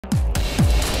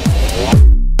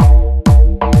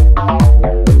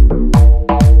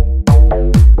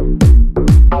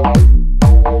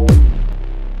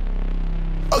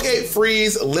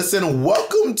Breeze. Listen,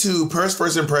 welcome to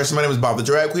First Impression. My name is Bob the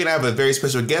Drag Queen. I have a very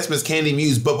special guest, Miss Kandy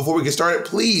Muse. But before we get started,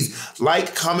 please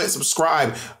like, comment,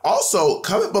 subscribe. Also,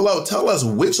 comment below. Tell us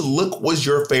which look was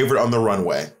your favorite on the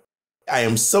runway. I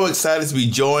am so excited to be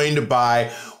joined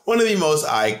by one of the most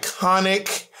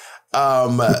iconic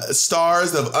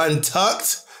stars of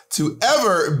Untucked to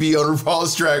ever be on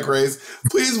RuPaul's Drag Race.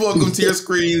 Please welcome to your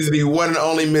screens the one and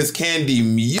only Miss Kandy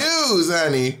Muse,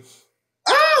 honey.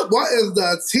 What is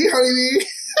the tea, honey?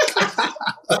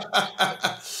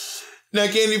 Now,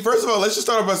 Kandy, first of all, let's just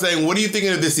start off by saying, what are you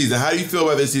thinking of this season? How do you feel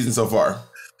about this season so far?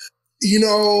 You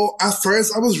know, at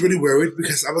first I was really worried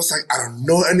because I was like, I don't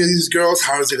know any of these girls.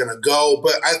 How is it going to go?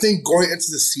 But I think going into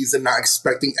the season, not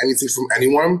expecting anything from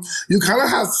anyone, you kind of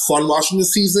have fun watching the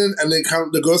season, and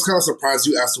the girls kind of surprise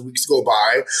you as the weeks go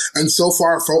by. And so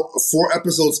far, 4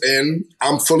 episodes in,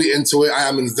 I'm fully into it. I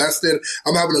am invested.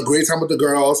 I'm having a great time with the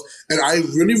girls. And I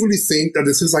really, really think that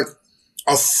this is like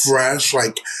a fresh,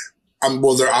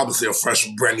 well, they're obviously a fresh,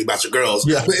 brand new batch of girls.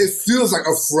 Yeah. But it feels like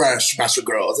a fresh batch of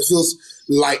girls. It feels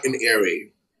light and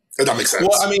airy, if that makes sense.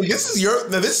 Well, I mean, this is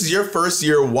your first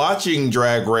year watching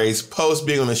Drag Race post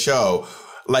being on the show.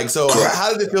 So correct.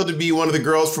 How did it feel to be one of the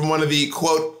girls from one of the,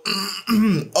 quote,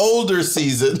 older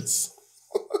seasons?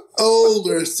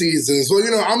 Older seasons. Well,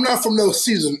 you know, I'm not from no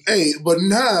season 8, but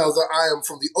now that I am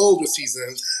from the older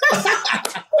seasons.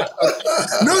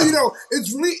 No, you know,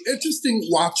 it's really interesting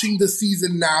watching the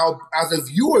season now as a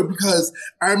viewer, because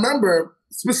I remember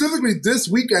specifically this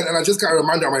weekend, and I just got a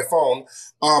reminder on my phone,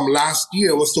 last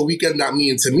year was the weekend that me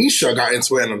and Tamisha got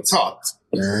into it and Untucked.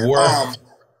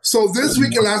 So this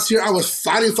weekend last year, I was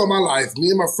fighting for my life.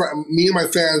 Me and my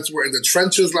fans were in the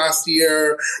trenches last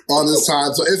year on this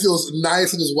time. So it feels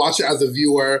nice to just watch it as a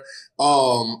viewer.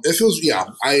 It feels,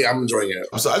 I'm enjoying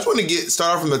it. So I just want to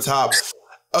start off from the top.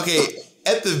 Okay,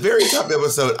 at the very top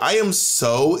episode, I am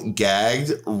so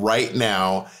gagged right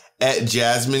now at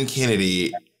Jasmine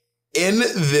Kennedy in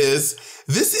this.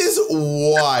 This is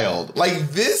wild.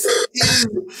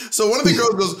 So one of the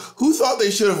girls goes, who thought they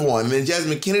should have won? And then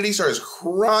Jasmine Kennedy starts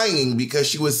crying because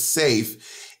she was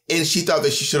safe and she thought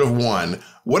that she should have won.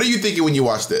 What are you thinking when you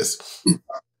watch this?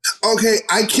 Okay,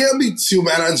 I can't be too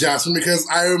mad at Jasmine because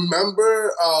I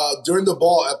remember during the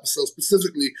ball episode,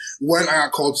 specifically when I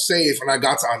got called safe and I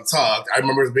got to Untucked, I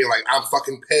remember being like, I'm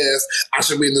fucking pissed. I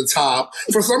should be in the top.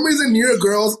 For some reason, your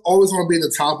girls always want to be in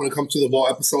the top when it comes to the ball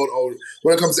episode, or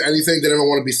when it comes to anything, they don't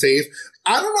want to be safe.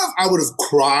 I don't know if I would have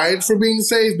cried for being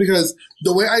safe, because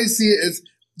the way I see it is,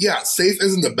 safe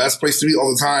isn't the best place to be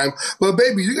all the time. But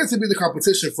baby, you get to be in the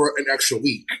competition for an extra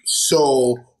week.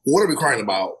 So what are we crying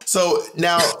about? So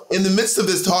now, in the midst of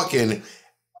this talking,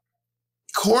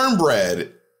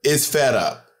 Cornbread is fed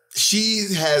up. She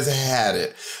has had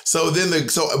it.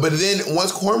 But then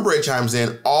once Cornbread chimes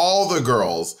in, all the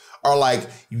girls are like,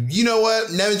 you know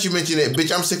what? Now that you mention it,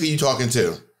 bitch, I'm sick of you talking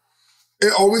too.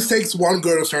 It always takes one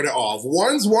girl to start it off.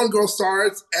 Once one girl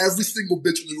starts, every single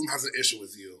bitch in the room has an issue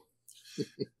with you.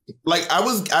 I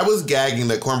was gagging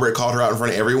that Cornbread called her out in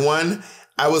front of everyone.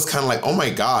 I was kind of like, oh my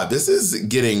God, this is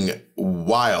getting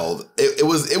wild. It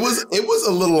was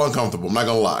a little uncomfortable, I'm not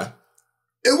gonna lie.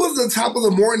 It was the top of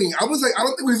the morning. I was like, I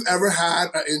don't think we've ever had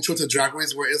an intro to Drag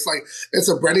Race where it's like, it's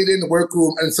a brandy day in the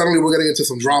workroom and suddenly we're getting into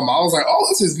some drama. I was like, oh,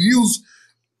 this is news.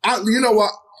 You know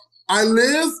what? I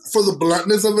live for the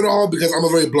bluntness of it all because I'm a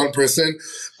very blunt person.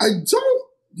 I don't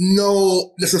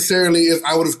know necessarily if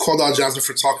I would have called out Jasmine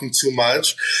for talking too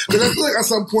much. Because I feel like at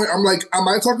some point I'm like, am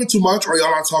I talking too much or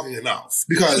y'all not talking enough?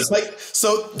 Because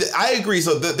I agree.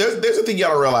 So there's a thing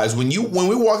y'all don't realize. When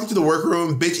we walk into the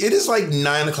workroom, bitch, it is like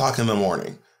 9 o'clock in the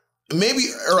morning. Maybe,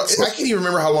 or I can't even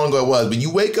remember how long ago it was, but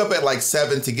you wake up at like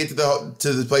 7 to get to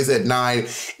the place at 9. It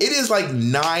is like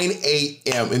 9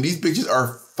 a.m. and these bitches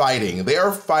are fighting. They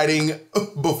are fighting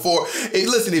before. Hey,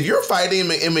 listen, if you're fighting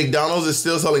and McDonald's is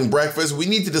still selling breakfast, we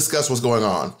need to discuss what's going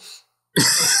on.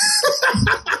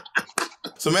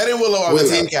 So Maddie and Willow are the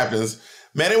team captains.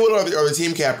 Maddie and Willow are the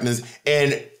team captains.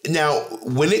 And now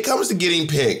when it comes to getting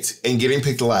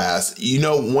picked last, you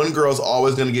know one girl's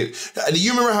always going to get. Do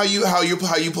you remember how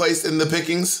you placed in the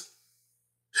pickings?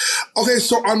 Okay,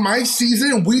 so on my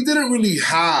season, we didn't really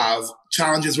have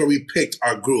challenges where we picked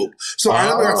our group. So I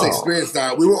never got to experience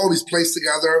that. We were always placed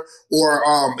together, or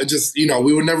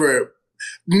we would never.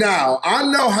 Now, I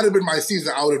know had it been my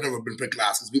season, I would have never been picked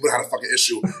last because we would have had a fucking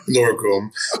issue in the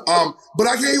workroom. But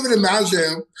I can't even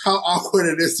imagine how awkward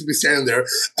it is to be standing there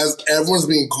as everyone's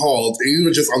being called and you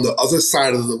were just on the other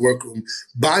side of the workroom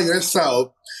by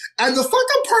yourself. And the fucked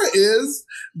up part is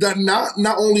that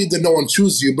not only did no one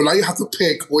choose you, but now you have to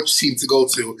pick which team to go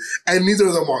to, and neither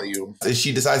of them want you.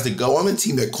 She decides to go on the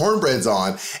team that Cornbread's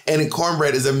on, and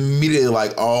Cornbread is immediately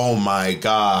like, oh my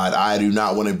God, I do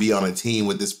not want to be on a team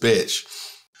with this bitch.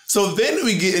 So then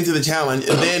we get into the challenge,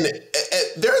 and then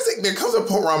there comes a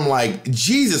point where I'm like,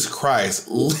 Jesus Christ,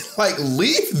 like,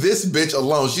 leave this bitch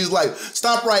alone. She's like,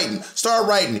 stop writing, start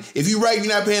writing. If you write, you're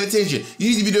not paying attention. You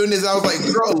need to be doing this. I was like,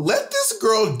 girl, let this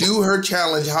girl do her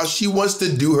challenge how she wants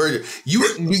to do her.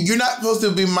 You're not supposed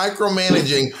to be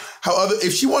micromanaging. However,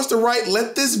 if she wants to write,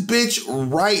 let this bitch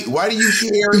write. Why do you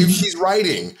care if she's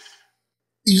writing?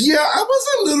 Yeah, I was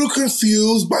a little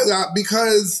confused by that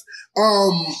because,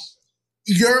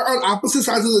 you're on opposite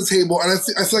sides of the table, and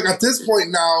I feel like at this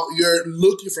point now, you're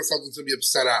looking for something to be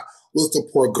upset at with the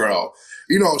poor girl.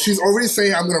 You know, she's already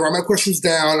saying, I'm going to write my questions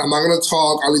down, I'm not going to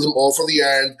talk, I'll leave them all for the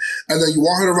end, and then you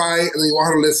want her to write, and then you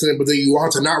want her to listen, but then you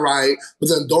want her to not write, but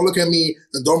then don't look at me,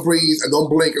 and don't breathe, and don't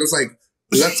blink, and it's like,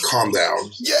 let's calm down.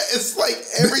 Yeah, it's like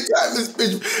every time this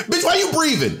bitch, why you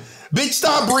breathing? Bitch,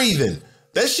 stop breathing.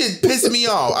 That shit pissed me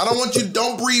off. I don't want you.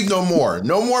 Don't breathe no more.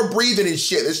 No more breathing and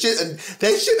shit.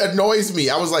 That shit annoys me.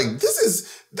 I was like, this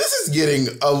is getting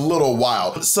a little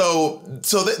wild. So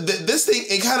this thing,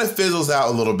 it kind of fizzles out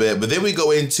a little bit, but then we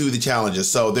go into the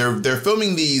challenges. So they're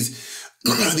filming these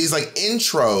like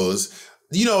intros.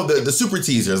 You know, the super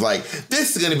teasers, like,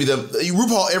 this is going to be the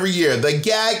RuPaul every year, the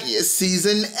gaggiest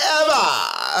season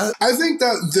ever. I think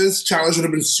that this challenge would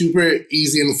have been super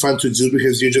easy and fun to do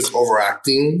because you're just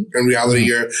overacting. In reality,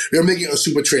 you're making a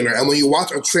super trailer. And when you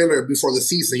watch a trailer before the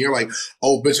season, you're like,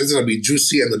 oh, bitch, it's going to be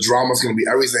juicy and the drama's going to be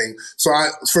everything. So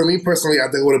for me personally,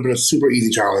 I think it would have been a super easy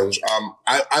challenge.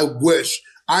 I wish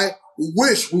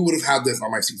we would have had this on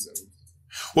my season.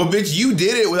 Well, bitch, you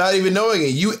did it without even knowing it.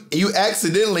 You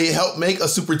accidentally helped make a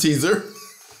super teaser.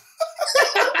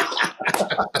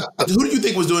 Who do you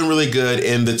think was doing really good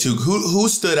in the two? Who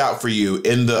stood out for you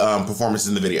in the performances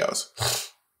in the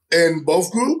videos? In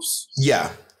both groups?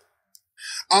 Yeah.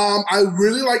 I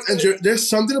really like Angeria. There's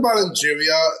something about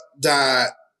Angeria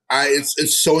that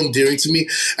it's so endearing to me.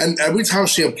 And every time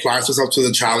she applies herself to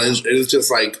the challenge, it is just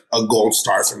like a gold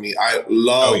star for me. I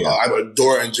love, I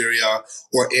adore Angeria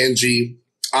or Angie.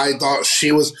 I thought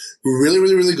she was really,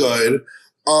 really, really good.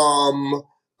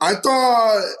 I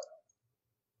thought,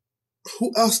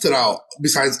 who else stood out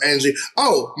besides Angie?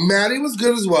 Oh, Maddie was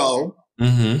good as well.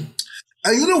 Mm-hmm.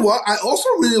 And you know what? I also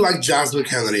really like Jasmine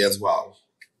Kennedy as well.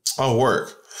 Oh,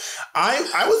 work.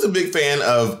 I was a big fan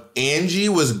of Angie.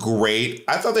 Was great.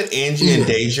 I thought that Angie and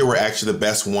Deja were actually the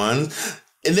best ones.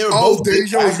 And they were both.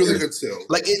 Deja was really good too.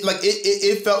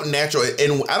 It felt natural.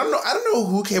 And I don't know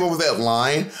who came up with that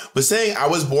line, but saying I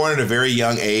was born at a very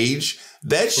young age,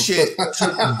 that shit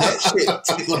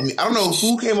tickled me. I don't know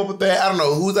who came up with that. I don't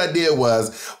know whose idea it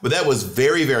was, but that was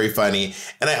very, very funny.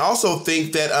 And I also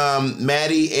think that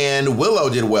Maddie and Willow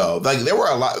did well. Like, there were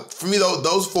a lot for me.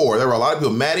 Those four, there were a lot of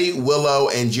people. Maddie, Willow,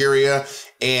 Angeria,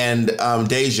 and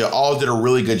Deja all did a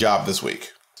really good job this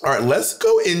week. All right, let's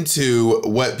go into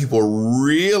what people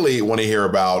really want to hear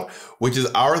about, which is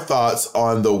our thoughts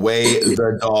on the way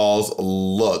the dolls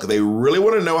look. They really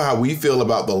want to know how we feel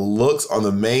about the looks on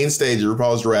the main stage of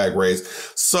RuPaul's Drag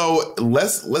Race. So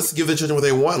let's give the children what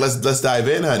they want. Let's dive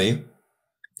in, honey.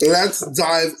 Let's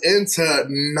dive into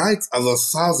Night of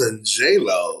 1,000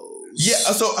 J-Lo. Yeah.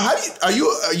 So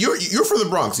you're from the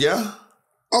Bronx, yeah?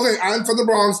 Okay, I'm from the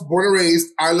Bronx, born and raised.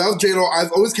 I love J-Lo.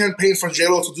 I've always campaigned for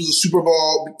J-Lo to do the Super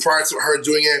Bowl prior to her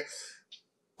doing it.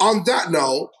 On that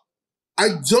note, I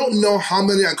don't know how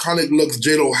many iconic looks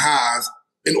J-Lo has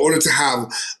in order to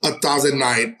have 1,000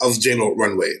 night of J-Lo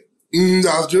runway.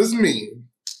 That's just me.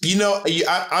 You know,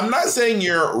 I'm not saying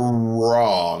you're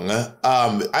wrong.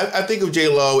 I think of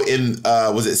J-Lo in,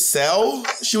 was it Cell?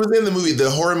 She was in the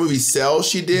horror movie Cell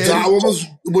she did. That one was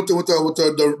with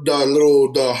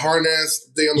the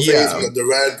harness thing on the face, the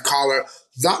red collar.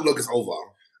 That look is over.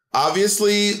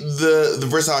 Obviously, the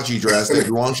Versace dress, if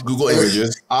you want to Google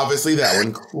images, obviously that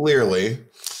one, clearly.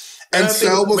 And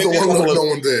Cell was the one look no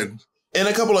one did. And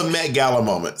a couple of Met Gala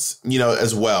moments, you know,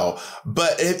 as well.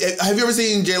 But have you ever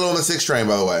seen J-Lo on the 6 train,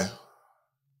 by the way?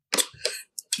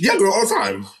 Yeah, girl, all the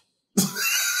time.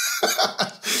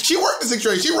 She worked the 6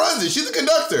 train. She runs it. She's a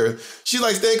conductor. She's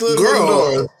like, stay clear of the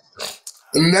door.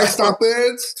 Next stop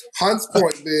is Hunts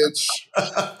Point, bitch.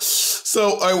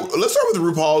 So let's start with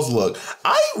RuPaul's look.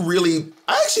 I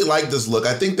actually like this look.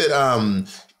 I think that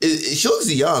she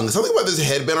looks young. Something about this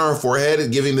headband on her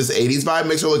forehead giving this 80s vibe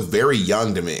makes her look very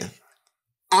young to me.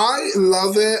 I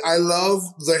love it. I love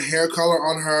the hair color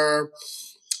on her.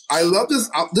 I love this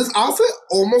outfit.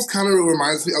 Almost kind of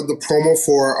reminds me of the promo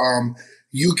for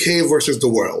UK versus the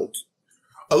world.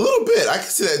 A little bit. I can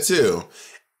see that too.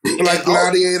 Like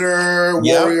Gladiator,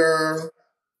 Warrior.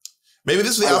 Maybe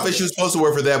this was the outfit she was supposed to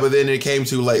wear for that, but then it came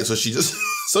too late, so she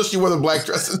wore the black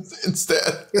dress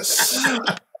instead.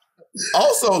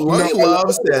 Also, Lundy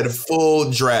Love said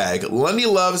full drag. Lundy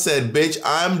Love said, bitch,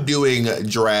 I'm doing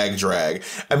drag.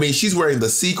 I mean, she's wearing the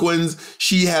sequins.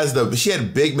 She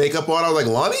had big makeup on. I was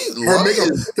like, Lundy? Her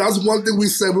makeup. That's one thing we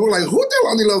said. We were like, who did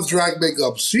Lundy Love's drag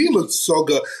makeup? She looks so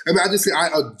good. I mean, I just say I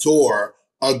adore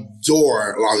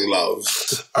Lonnie Love.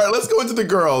 All right, let's go into the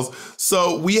girls.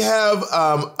 So we have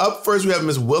up first, we have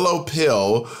Miss Willow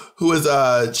Pill, who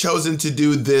has chosen to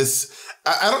do this.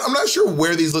 I'm not sure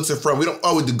where these looks are from. The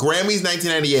Grammys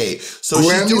 1998. So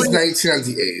Grammys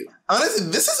 1998. Honestly,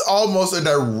 this is almost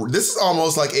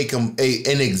like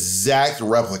an exact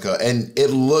replica, and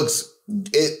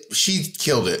she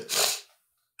killed it.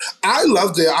 I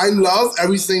loved it. I love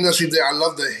everything that she did. I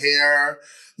love the hair.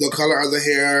 The color of the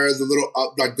hair, the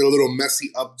little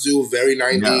messy updo, very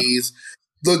 90s.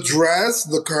 Yeah. The dress,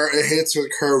 it hits her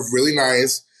curve really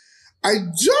nice. I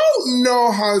don't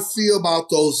know how I feel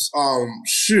about those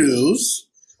shoes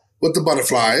with the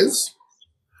butterflies.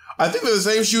 I think they're the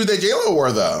same shoes that JLo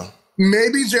wore, though.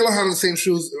 Maybe JLo had the same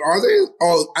shoes. Are they?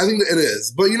 Oh, I think it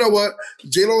is. But you know what?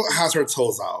 JLo has her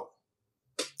toes out.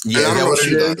 Yeah, I don't know what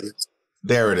she does.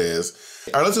 There it is.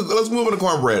 All right, let's move on to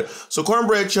Cornbread. So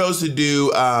Cornbread chose to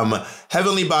do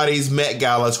Heavenly Bodies Met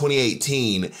Gala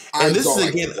 2018, and this is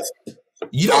again.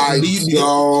 You don't. Do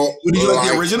you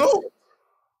like the original?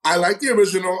 I like the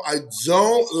original. I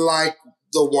don't like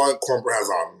the one Cornbread has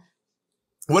on.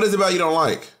 What is it about you don't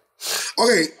like?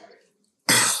 Okay,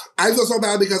 I feel so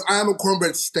bad because I am a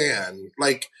Cornbread stan.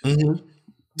 Like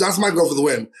that's my goal for the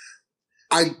win.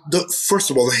 First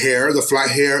of all, the flat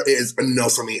hair is a no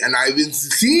for me. And I've been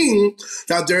seeing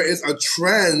that there is a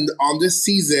trend on this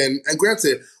season. And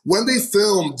granted, when they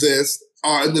filmed this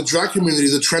in the drag community,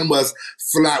 the trend was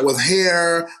flat with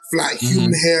hair, flat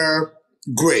human hair.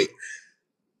 Great.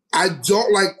 I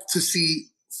don't like to see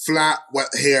flat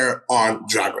wet hair on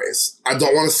Drag Race. I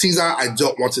don't want to see that. I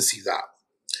don't want to see that.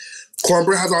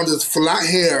 Cornbread has on this flat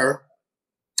hair.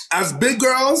 As big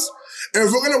girls,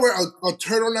 if we're going to wear a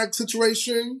turtleneck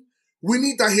situation, we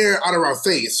need that hair out of our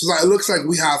face so that it looks like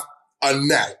we have a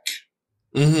neck.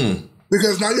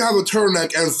 Because now you have a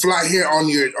turtleneck and flat hair on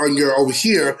your over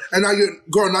here, and now you're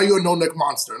a no-neck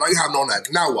monster. Now you have no neck.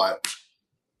 Now what?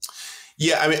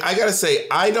 Yeah, I mean, I gotta say,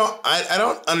 I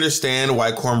don't understand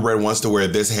why Cornbread wants to wear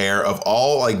this hair of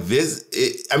all like this.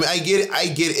 I get it.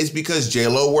 It's because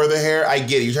JLo wore the hair. I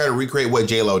get it. You're trying to recreate what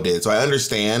JLo did, so I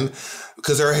understand.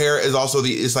 Because her hair is also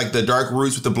it's like the dark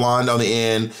roots with the blonde on the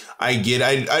end. I get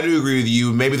it. I do agree with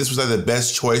you. Maybe this was like the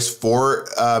best choice for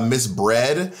Miss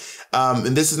Bread.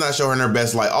 And this is not showing her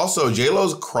best light. Also,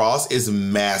 JLo's cross is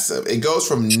massive. It goes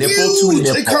from nipple to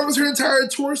nipple. It covers her entire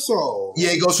torso. Yeah,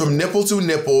 it goes from nipple to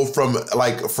nipple, from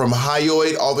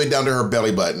hyoid all the way down to her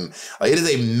belly button. Like, it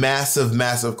is a massive,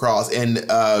 massive cross. And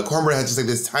Cornbread has just like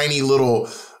this tiny little,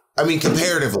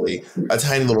 comparatively, a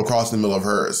tiny little cross in the middle of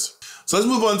hers. So let's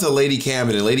move on to Lady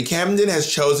Camden. Lady Camden has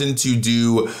chosen to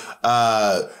do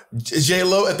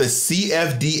JLo at the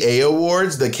CFDA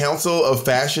Awards, the Council of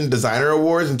Fashion Designer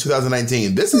Awards in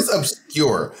 2019. This is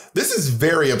obscure. This is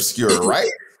very obscure,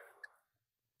 right?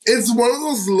 It's one of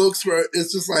those looks where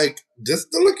it's just like, this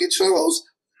the look you chose?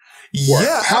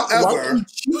 Yeah. However, why would you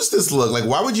choose this look? Like,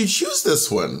 why would you choose this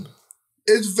one?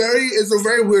 It's a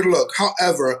very weird look.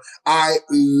 However, I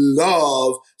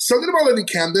love something about Lady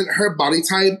Camden, her body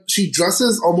type. She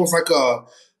dresses almost like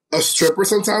a stripper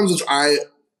sometimes, which I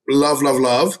love.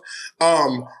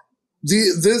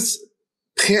 This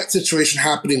pant situation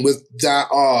happening with that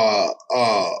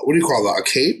what do you call that? A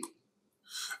cape?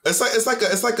 It's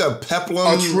like a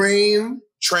peplum train.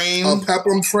 A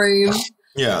peplum train.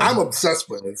 Yeah. I'm obsessed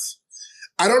with this.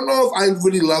 I don't know if I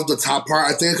really love the top part.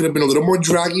 I think it could have been a little more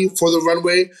draggy for the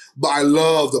runway, but I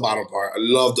love the bottom part. I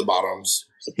love the bottoms.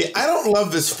 Yeah, I don't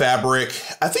love this fabric.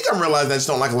 I think I'm realizing I just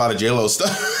don't like a lot of JLo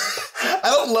stuff. I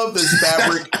don't love this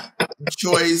fabric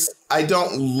choice. I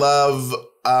don't love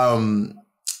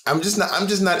I'm just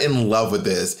not in love with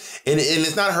this. And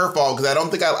it's not her fault because I don't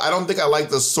think I like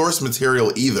the source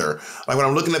material either. Like when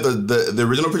I'm looking at the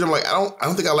original picture, I'm like, I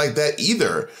don't think I like that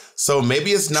either. So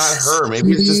maybe it's not her.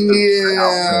 Maybe it's just no.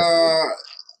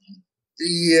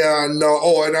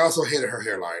 Oh, and I also hated her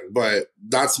hairline, but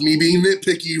that's me being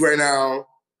nitpicky right now.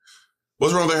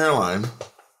 What's wrong with her hairline?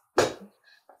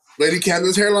 Lady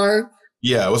Camden's hairline?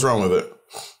 Yeah, what's wrong with it?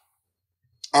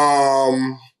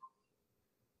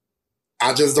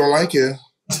 I just don't like it.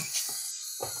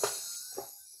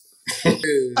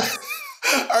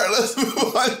 right, let's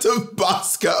move on to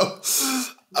Bosco.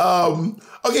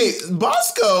 Okay,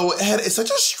 Bosco had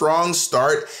such a strong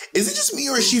start. Is it just me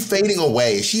or is she fading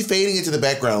away? Is she fading into the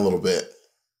background a little bit?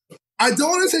 I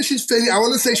don't want to say she's fading. I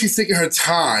want to say she's taking her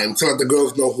time to let the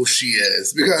girls know who she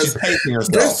is, because She's pacing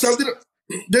herself.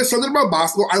 there's something about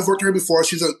Bosco. I've worked with her before.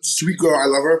 She's a sweet girl. I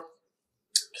love her.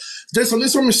 There's something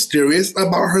so mysterious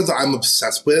about her that I'm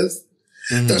obsessed with.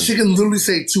 That she can literally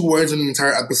say 2 words in an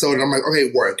entire episode, and I'm like,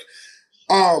 okay, work.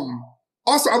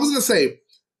 Also, I was gonna say,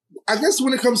 I guess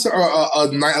when it comes to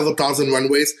a Night of 1,000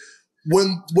 Runways,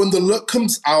 when the look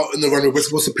comes out in the runway, we're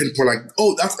supposed to pinpoint like,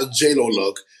 oh, that's a J-Lo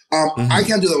look. I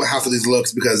can't do that with half of these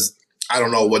looks because I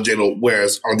don't know what J-Lo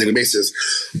wears on a daily basis.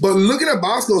 But looking at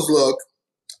Bosco's look,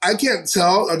 I can't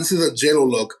tell that this is a J-Lo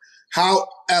look.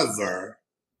 However,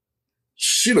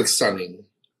 she looks stunning.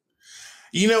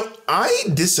 You know, I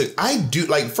disagree. I do,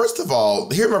 like, first of all,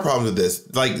 here's my problem with this.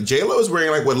 Like, J-Lo is wearing,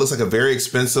 like, what looks like a very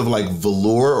expensive, like,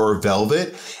 velour or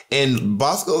velvet. And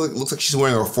Bosco looks like she's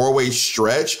wearing a 4-way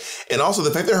stretch. And also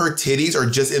the fact that her titties are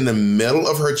just in the middle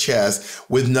of her chest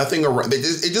with nothing around.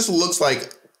 It just looks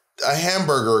like a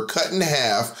hamburger cut in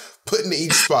half, put in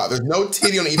each spot. There's no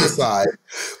titty on either side.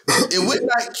 It would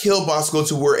not kill Bosco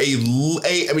to wear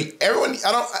I mean, everyone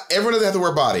doesn't have to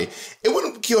wear body. It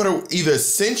wouldn't kill her to either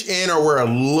cinch in or wear a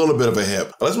little bit of a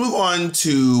hip. Let's move on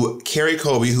to Carrie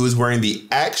Colby, who is wearing the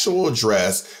actual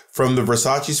dress from the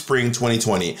Versace Spring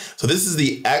 2020. So this is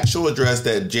the actual dress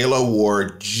that J-Lo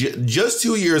wore just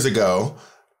 2 years ago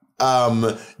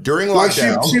during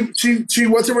lockdown. She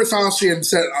went to Versace and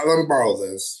said, let me borrow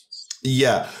this.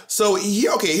 Yeah. So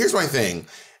here's my thing.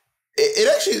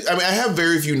 It actually, I mean, I have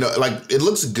very few, like, it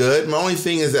looks good. My only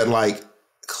thing is that, like,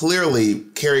 clearly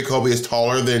Carrie Colby is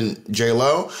taller than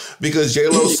J-Lo, because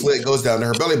J-Lo's slit goes down to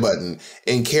her belly button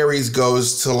and Carrie's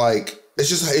goes to, like, it's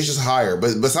just higher.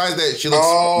 But besides that, she looks.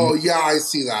 Oh yeah, I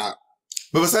see that.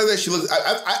 But besides that, she looks.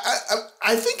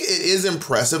 I think it is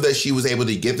impressive that she was able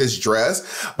to get this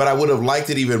dress. But I would have liked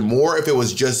it even more if it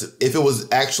was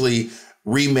actually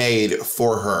remade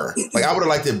for her. Like, I would have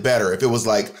liked it better if it was,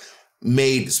 like,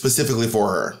 made specifically for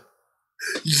her.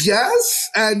 Yes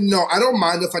and no. I don't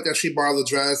mind the fact that she borrowed the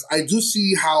dress. I do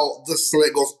see how the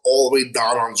slit goes all the way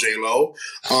down on J-Lo,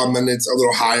 and it's a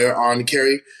little higher on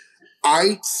Carrie.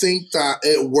 I think that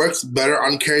it works better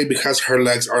on Carrie because her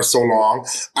legs are so long.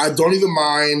 I don't even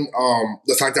mind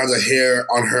the fact that the hair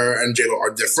on her and J-Lo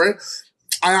are different.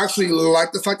 I actually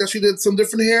like the fact that she did some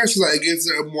different hair. She's like, it gives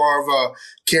it more of a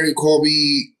Carrie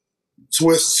Colby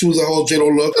twist to the whole J-Lo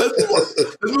look.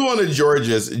 Let's move on to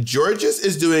Georges. Georges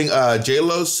is doing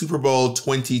J-Lo's Super Bowl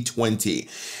 2020.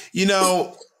 You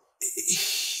know,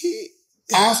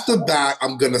 off the bat,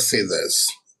 I'm going to say this.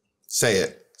 Say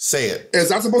it. Is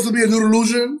that supposed to be a nude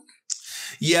illusion?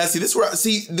 Yeah, but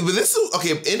this is,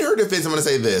 okay, in her defense, I'm going to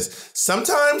say this.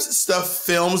 Sometimes stuff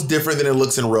films different than it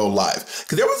looks in real life.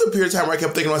 Because there was a period of time where I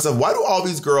kept thinking to myself, why do all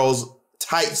these girls'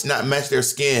 tights not match their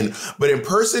skin? But in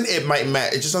person, it might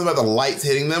match. It's just something about the lights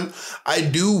hitting them. I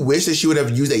do wish that she would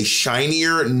have used a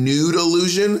shinier nude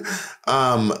illusion,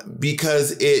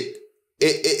 because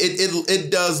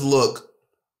it does look,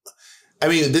 I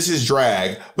mean, this is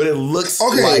drag, but it looks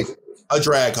like a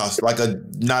drag costume, like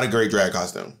not a great drag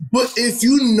costume. But if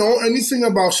you know anything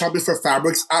about shopping for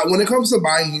fabrics, when it comes to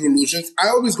buying nude illusions, I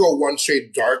always go one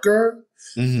shade darker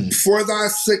for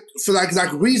that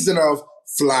exact reason of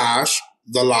flash,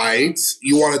 the lights.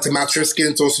 You want it to match your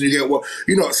skin tone, so you get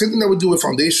same thing that we do with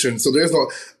foundation. So there's no.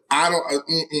 I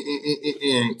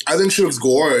think she looks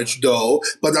gorge though,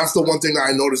 but that's the one thing that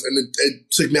I noticed, and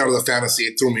it took me out of the fantasy.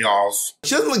 It threw me off.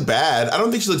 She doesn't look bad. I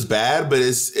don't think she looks bad, but it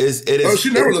is. Oh, she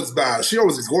never looks bad. She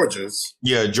always is gorgeous.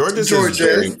 Yeah, Georges is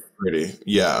very pretty.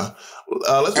 Yeah.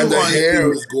 Let's move on. And the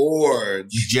hair is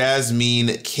gorge.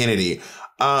 Jasmine Kennedy.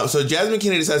 So Jasmine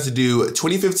Kennedy decides to do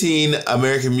 2015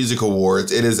 American Music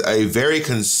Awards. It is a very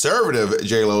conservative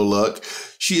J-Lo look.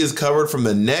 She is covered from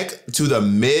the neck to the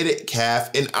mid calf,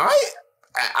 and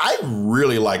I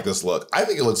really like this look. I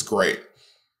think it looks great.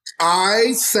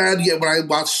 I said, when I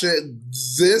watched it,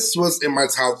 this was in my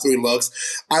top 3 looks.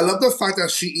 I love the fact that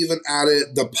she even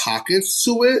added the pockets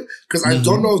to it, because I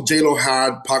don't know if J-Lo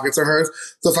had pockets on hers.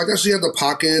 The fact that she had the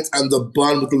pockets and the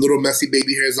bun with the little messy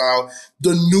baby hairs out,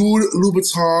 the nude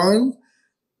Louboutin.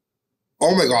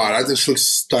 Oh my God, I think she looks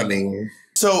stunning.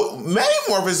 So Maddie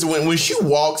Morpheus, when she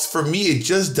walks, for me, it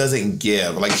just doesn't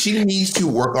give. Like, she needs to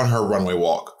work on her runway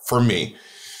walk, for me.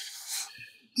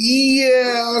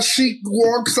 Yeah, she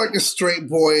walks like a straight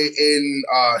boy in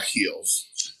heels.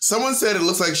 Someone said it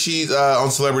looks like she's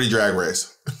on Celebrity Drag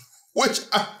Race. Which,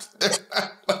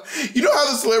 you know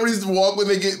how the celebrities walk when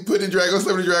they get put in drag on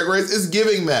Celebrity Drag Race? It's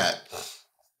giving that.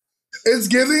 It's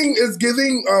giving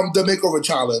the makeover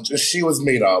challenge, and she was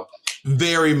made up.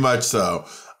 Very much so.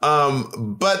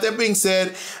 But that being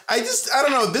said, I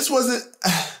don't know. This wasn't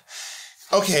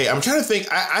okay. I'm trying to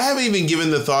think. I haven't even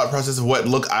given the thought process of what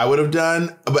look I would have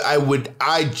done, but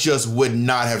I just would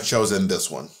not have chosen this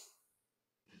one.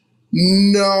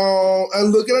 No,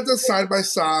 and looking at the side by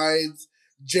sides,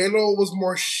 JLo was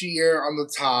more sheer on the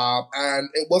top, and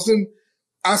it wasn't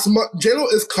as much.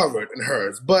 JLo is covered in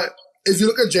hers, but if you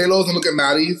look at JLo's and look at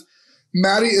Maddie's,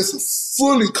 Maddie is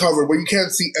fully covered where you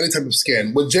can't see any type of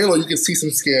skin. With JLo, you can see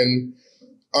some skin.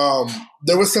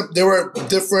 There were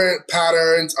different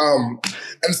patterns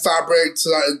and fabric so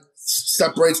that it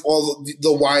separates all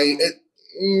the white.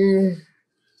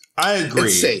 I agree.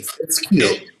 It's safe. It's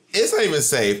cute. It's not even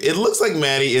safe. It looks like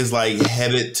Maddie is like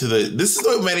headed to the. This is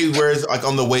what Maddie wears like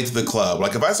on the way to the club.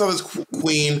 Like if I saw this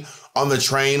queen on the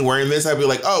train wearing this, I'd be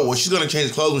like, oh, well, she's gonna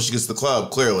change clothes when she gets to the club.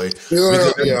 Clearly,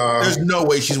 there's no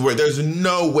way she's wearing. There's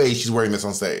no way she's wearing this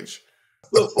on stage.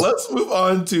 Look, let's move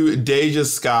on to Deja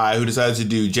Skye, who decided to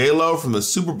do JLo from the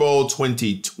Super Bowl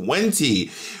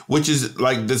 2020, which is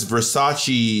like this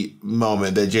Versace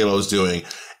moment that JLo is doing.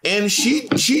 And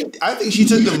I think she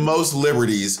took the most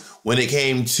liberties when it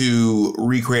came to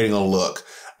recreating a look.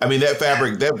 I mean, that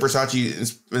fabric, that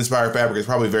Versace inspired fabric is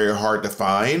probably very hard to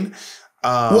find. We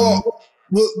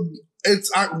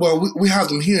have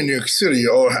them here in New York City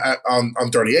or on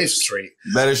 38th Street.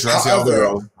 That is true.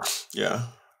 However, yeah.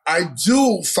 I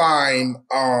do find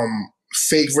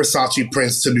fake Versace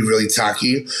prints to be really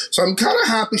tacky. So I'm kind of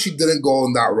happy she didn't go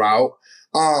on that route.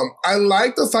 I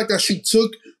like the fact that she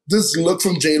took this look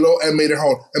from JLo and made it her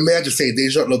own. And may I just say,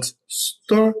 Deja looks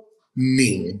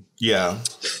stunning. Yeah.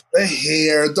 The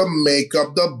hair, the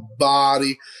makeup, the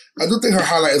body. I do think her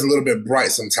highlight is a little bit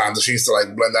bright sometimes. And she needs to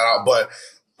like blend that out. But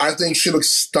I think she looks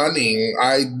stunning.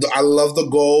 I love the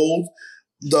gold.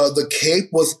 The cape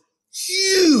was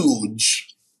huge.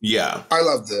 Yeah. I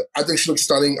loved it. I think she looks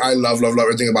stunning. I love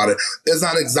everything about it. It's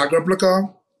not an exact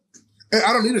replica. And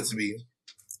I don't need it to be.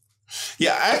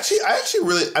 Yeah, I actually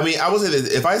really, I mean, I would say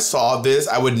that if I saw this,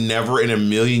 I would never in a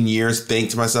million years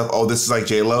think to myself, oh, this is like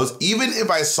JLo's. Even if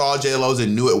I saw JLo's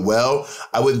and knew it well,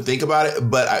 I wouldn't think about it.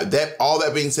 But all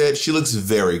that being said, she looks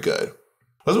very good.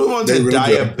 Let's move on to really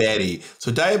Dia Betty. So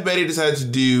Dia Betty decided to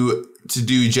do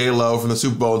JLo from the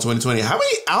Super Bowl in 2020. How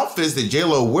many outfits did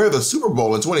JLo wear the Super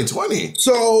Bowl in 2020?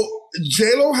 So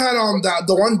JLo had on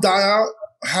the one Dia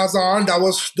has on, that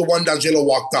was the one that JLo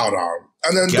walked out on.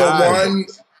 And then one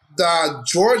that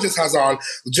Georges has on,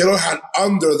 JLo had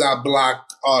under that black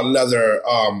leather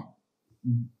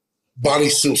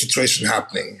bodysuit situation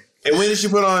happening. And when did she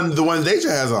put on the one Deja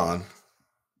has on?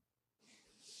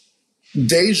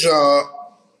 Deja,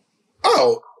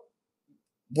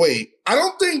 wait, I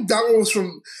don't think that one was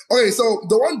from, okay, so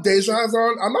the one Deja has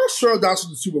on, I'm not sure if that's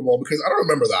from the Super Bowl because I don't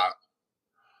remember that.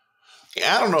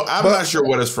 I don't know. I'm not sure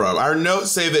what it's from. Our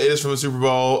notes say that it is from the Super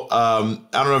Bowl. I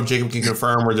don't know if Jacob can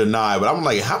confirm or deny, but I'm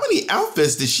like, how many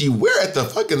outfits did she wear at the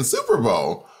fucking Super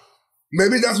Bowl?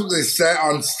 Maybe that's what they said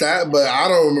on set, but I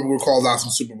don't recall that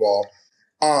from Super Bowl.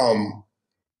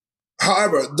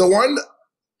 However, the one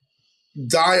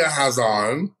Dia has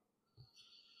on,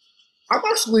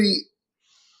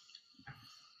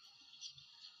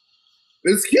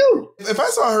 it's cute. If I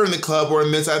saw her in the club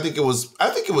wearing this, I think it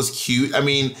was cute. I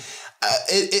mean,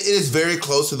 it is very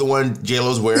close to the one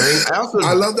JLo's wearing.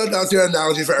 I love that that's your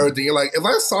analogy for everything. You're like, if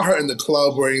I saw her in the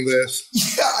club wearing this.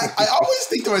 Yeah, I always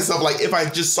think to myself, like, if I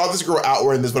just saw this girl out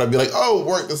wearing this, would I be like, oh,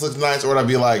 work, this looks nice? Or would I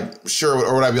be like, sure?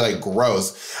 Or would I be like,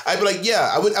 gross? I'd be like, yeah,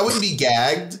 I wouldn't be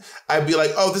gagged. I'd be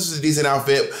like, oh, this is a decent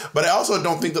outfit. But I also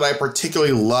don't think that I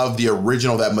particularly love the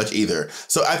original that much either.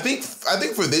 So I think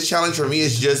for this challenge for me,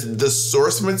 it's just the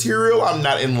source material I'm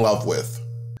not in love with.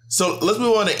 So let's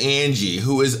move on to Angie,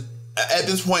 who is at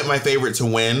this point my favorite to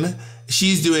win.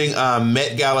 She's doing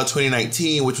Met Gala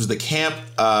 2019, which was the camp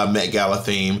Met Gala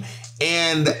theme.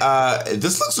 And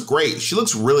this looks great. She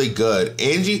looks really good.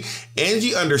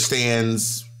 Angie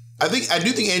understands. I do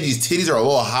think Angie's titties are a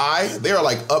little high. They are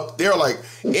like up. They're like,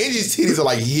 Angie's titties are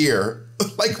like here.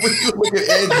 Like when you look at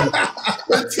Angie,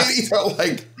 her titties are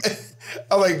like,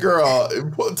 I'm like, girl,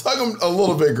 tug them a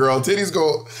little bit, girl. Titties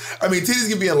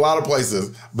can be in a lot of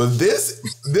places, but this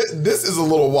is a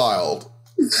little wild.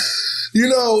 You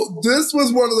know, this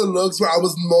was one of the looks where I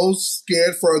was most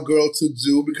scared for a girl to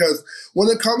do because when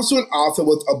it comes to an outfit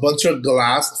with a bunch of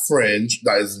glass fringe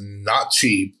that is not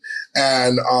cheap,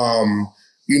 and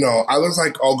you know, I was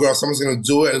like, oh girl, someone's gonna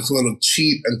do it and it's gonna look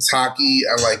cheap and tacky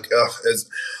and like,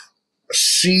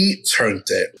 She turned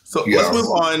it. So let's move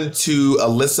on to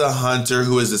Alyssa Hunter,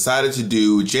 who has decided to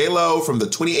do J-Lo from the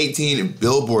 2018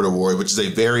 Billboard Award, which is a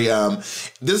very,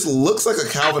 this looks like a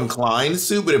Calvin Klein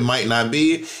suit, but it might not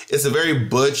be. It's a very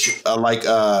butch,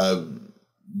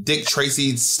 Dick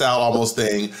Tracy style almost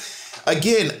thing.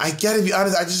 Again, I gotta be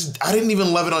honest, I didn't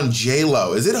even love it on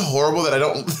J-Lo. Is it horrible that I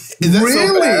don't? Is that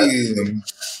really? so bad?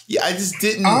 Yeah, I just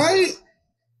didn't. I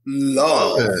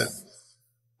love.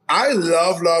 I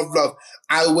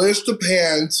wish the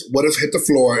pants would have hit the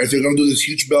floor. If you're gonna do this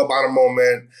huge bell bottom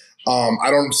moment, I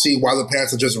don't see why the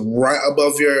pants are just right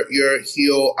above your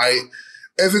heel.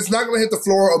 If it's not gonna hit the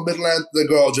floor or mid length, the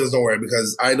girl just don't wear it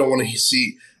because I don't want to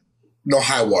see no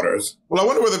high waters. Well, I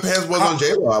wonder where the pants was on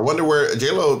J-Lo. I wonder where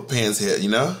J-Lo pants hit.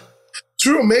 You know?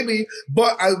 True, maybe,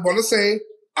 but I want to say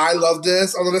I love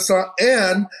this on Alyssa,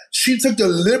 and she took the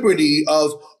liberty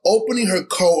of opening her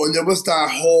coat, and there was that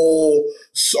whole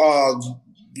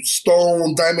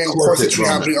stone diamond corset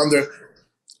happening under.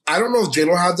 I don't know if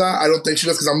J-Lo had that. I don't think she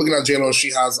does because I'm looking at J-Lo and she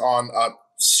has on a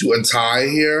suit and tie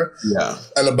here. Yeah.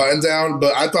 And a button down.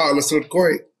 But I thought Alyssa looked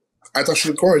great. I thought she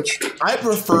looked gorgeous. I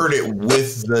preferred it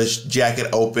with the jacket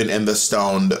open and the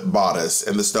stoned bodice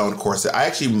and the stoned corset. I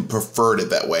actually preferred it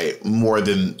that way more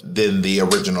than the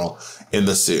original in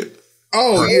the suit.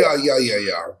 Oh, yeah.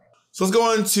 So let's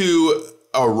go on to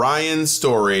Orion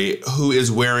Story, who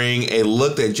is wearing a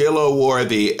look that J-Lo wore at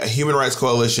the Human Rights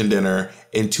Coalition dinner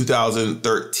in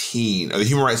 2013, or the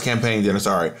Human Rights Campaign dinner,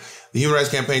 sorry. The Human Rights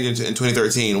Campaign in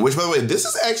 2013, which, by the way, this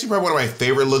is actually probably one of my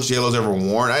favorite looks J-Lo's ever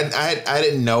worn. I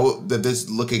didn't know that this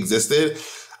look existed.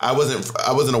 I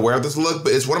wasn't aware of this look,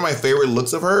 but it's one of my favorite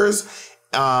looks of hers.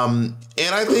 And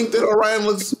I think that Orion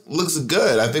looks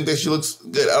good. I think that she looks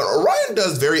good. Orion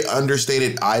does very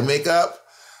understated eye makeup.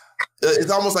 It's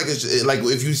almost like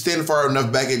if you stand far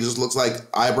enough back, it just looks like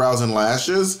eyebrows and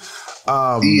lashes.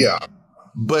 Yeah.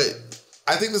 But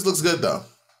I think this looks good though.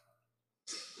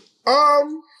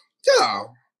 Yeah.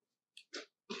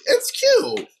 It's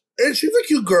cute. And she's a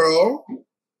cute girl.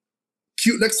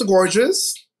 Cute next to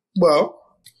gorgeous. Well.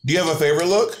 Do you have a favorite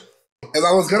look? If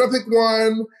I was going to pick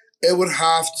one, it would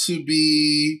have to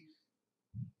be...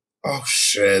 Oh,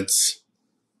 shit.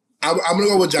 I'm going to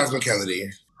go with Jasmine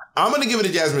Kennedy. I'm going to give it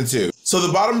to Jasmine too. So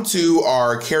the bottom two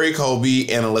are Carrie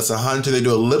Colby and Alyssa Hunter. They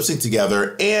do a lip sync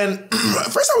together. And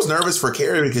at first I was nervous for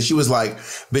Carrie because she was like,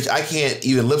 bitch, I can't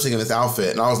even lip sync in this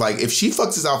outfit. And I was like, if she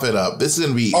fucks this outfit up, this is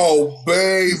going to be... Oh,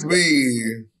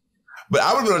 baby. But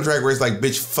I would have been on Drag Race like,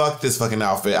 bitch, fuck this fucking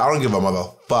outfit. I don't give a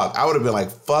motherfuck. I would have been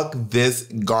like, fuck this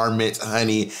garment,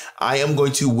 honey. I am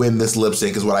going to win this lip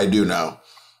sync is what I do know.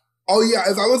 Oh, yeah.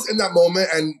 If I was in that moment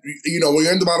and, when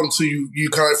you're in the bottom two, you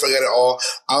kind of forget it all.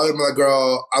 I would be like,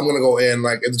 girl, I'm going to go in.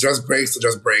 Like, if the dress breaks, the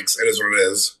dress breaks. It is what it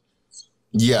is.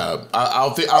 Yeah.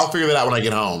 I'll figure that out when I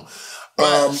get home.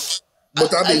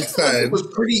 With that being said. It was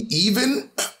pretty even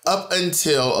up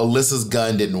until Alyssa's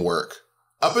gun didn't work.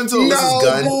 Up until Alyssa's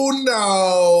gun.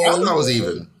 No. I thought it was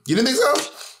even. You didn't think so?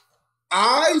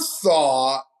 I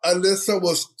thought Alyssa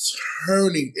was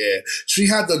turning it. She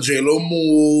had the J-Lo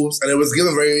moves, and it was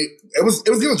given it was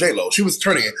given J-Lo. She was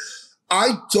turning it.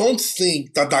 I don't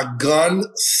think that gun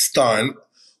stunt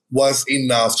was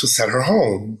enough to send her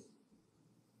home.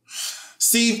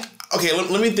 See, okay,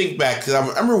 let me think back, because I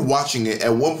remember watching it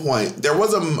at one point. There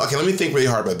was let me think really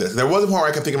hard about this. There was a point where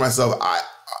I kept thinking to myself,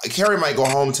 Carrie might go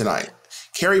home tonight.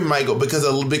 Carrie might go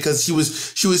because she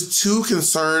was too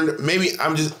concerned. Maybe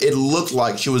it looked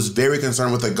like she was very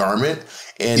concerned with the garment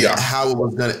and how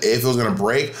if it was gonna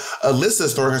break.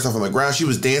 Alyssa's throwing herself on the ground. She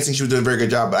was dancing. She was doing a very good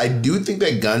job. But I do think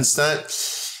that gun stunt,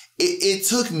 it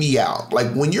took me out.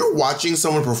 Like when you're watching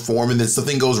someone perform and then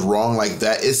something goes wrong like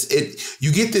that,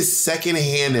 you get this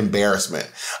secondhand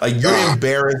embarrassment. Like you're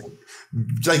embarrassed.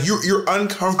 Like you're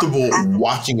uncomfortable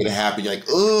watching it happen. You're like,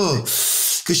 ugh.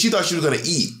 Because she thought she was gonna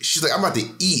eat. She's like, I'm about to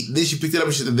eat. Then she picked it up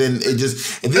and then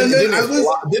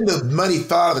the money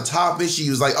fell out of the top. And she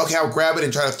was like, okay, I'll grab it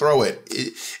and try to throw it.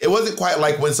 It wasn't quite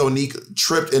like when Sonique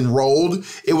tripped and rolled.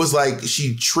 It was like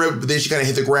she tripped, but then she kind of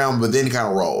hit the ground, but then kind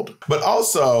of rolled. But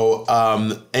also,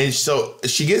 and so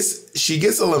she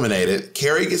gets eliminated.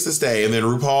 Carrie gets to stay, and then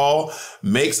RuPaul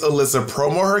makes Alyssa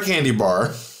promo her candy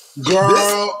bar. Girl,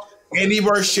 this candy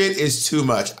bar shit is too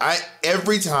much.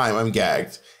 Every time I'm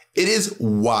gagged. It is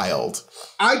wild.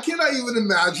 I cannot even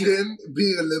imagine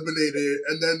being eliminated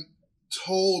and then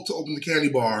told to open the candy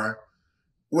bar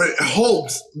with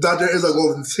hopes that there is a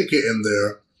golden ticket in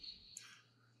there.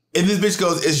 And this bitch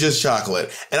goes, it's just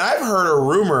chocolate. And I've heard a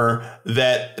rumor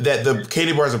that the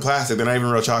candy bars are plastic. They're not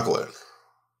even real chocolate.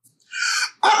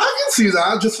 I can see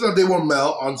that, just so that they won't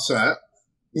melt on set.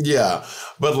 Yeah.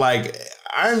 But like,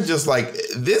 I'm just like,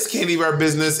 this candy bar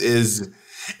business is,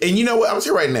 and you know what? I'm gonna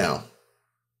tell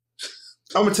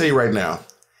you right now.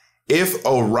 If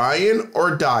Orion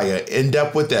or Daya end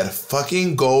up with that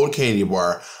fucking gold candy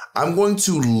bar, I'm going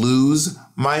to lose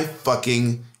my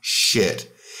fucking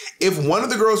shit. If one of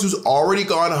the girls who's already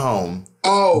gone home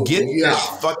gets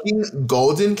that fucking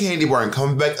golden candy bar and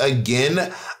comes back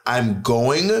again, I'm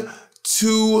going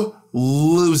to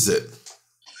lose it.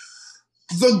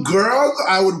 The girl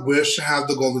I would wish to have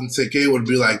the golden ticket would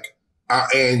be like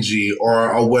Angie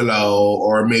or a Willow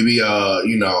or maybe a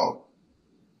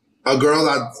girl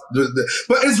that,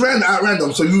 but it's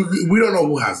random, so we don't know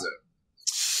who has it.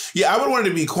 Yeah, I would want it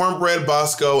to be Cornbread,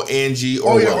 Bosco, Angie,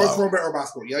 or Willow. Or Cornbread or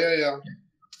Bosco. Yeah.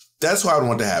 That's who I would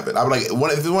want to have it. I'm like,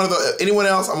 if it's one of anyone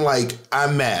else, I'm like,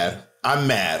 I'm mad.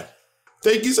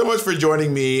 Thank you so much for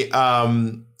joining me.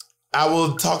 I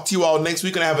will talk to you all next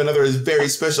week, and I have another very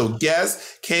special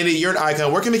guest. Kandy, you're an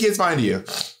icon. Where can the kids find you?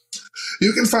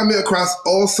 You can find me across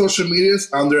all social medias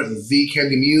under the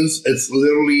Kandy Muse. It's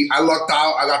literally, I lucked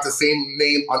out. I got the same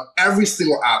name on every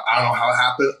single app. I don't know how it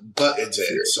happened, but it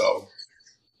did. So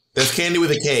that's Kandy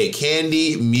with a K,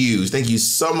 Kandy Muse. Thank you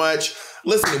so much.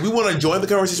 Listen, we want to join the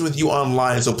conversation with you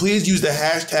online, so please use the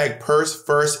hashtag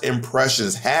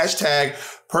 #PurseFirstImpressions. Hashtag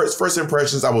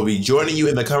 #PurseFirstImpressions. I will be joining you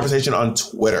in the conversation on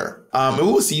Twitter. And we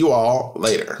will see you all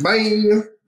later. Bye.